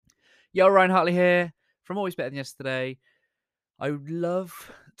Yo, Ryan Hartley here from Always Better Than Yesterday. I would love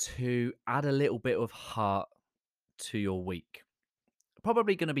to add a little bit of heart to your week.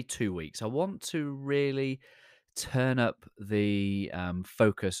 Probably going to be 2 weeks. I want to really turn up the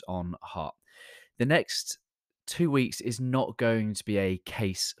focus on heart. The next 2 weeks is not going to be a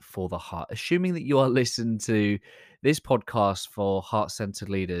case for the heart. Assuming that you are listening to this podcast for heart centered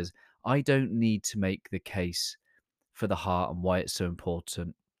leaders, I don't need to make the case for the heart and why it's so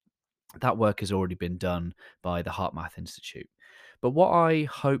important. That work has already been done by the Heart Math Institute. But what I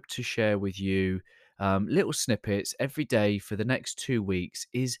hope to share with you, little snippets every day for the next 2 weeks,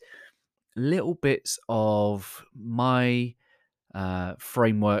 is little bits of my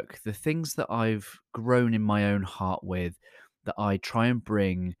framework, the things that I've grown in my own heart with, that I try and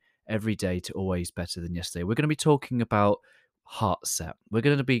bring every day to Always Better Than Yesterday. We're going to be talking about heart set. We're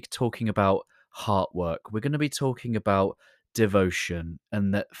going to be talking about heart work. We're going to be talking about devotion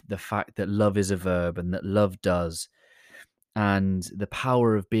and that the fact that love is a verb and that love does, and the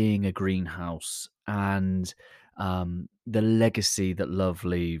power of being a greenhouse, and the legacy that love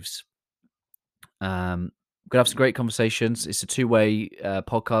leaves. We're gonna have some great conversations. It's a two-way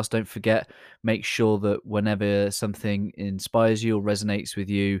podcast. Don't forget, make sure that whenever something inspires you or resonates with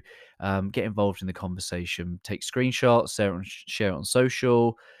you, get involved in the conversation. Take screenshots, share it on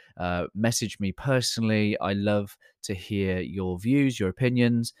social, message me personally. I love to hear your views, your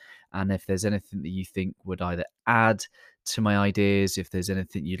opinions, and if there's anything that you think would either add to my ideas, if there's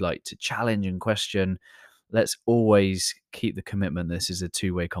anything you'd like to challenge and question, let's always keep the commitment. This is a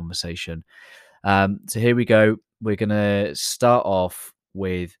two-way conversation. So here we go. We're going to start off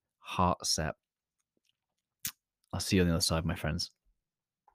with heart set. I'll see you on the other side, my friends.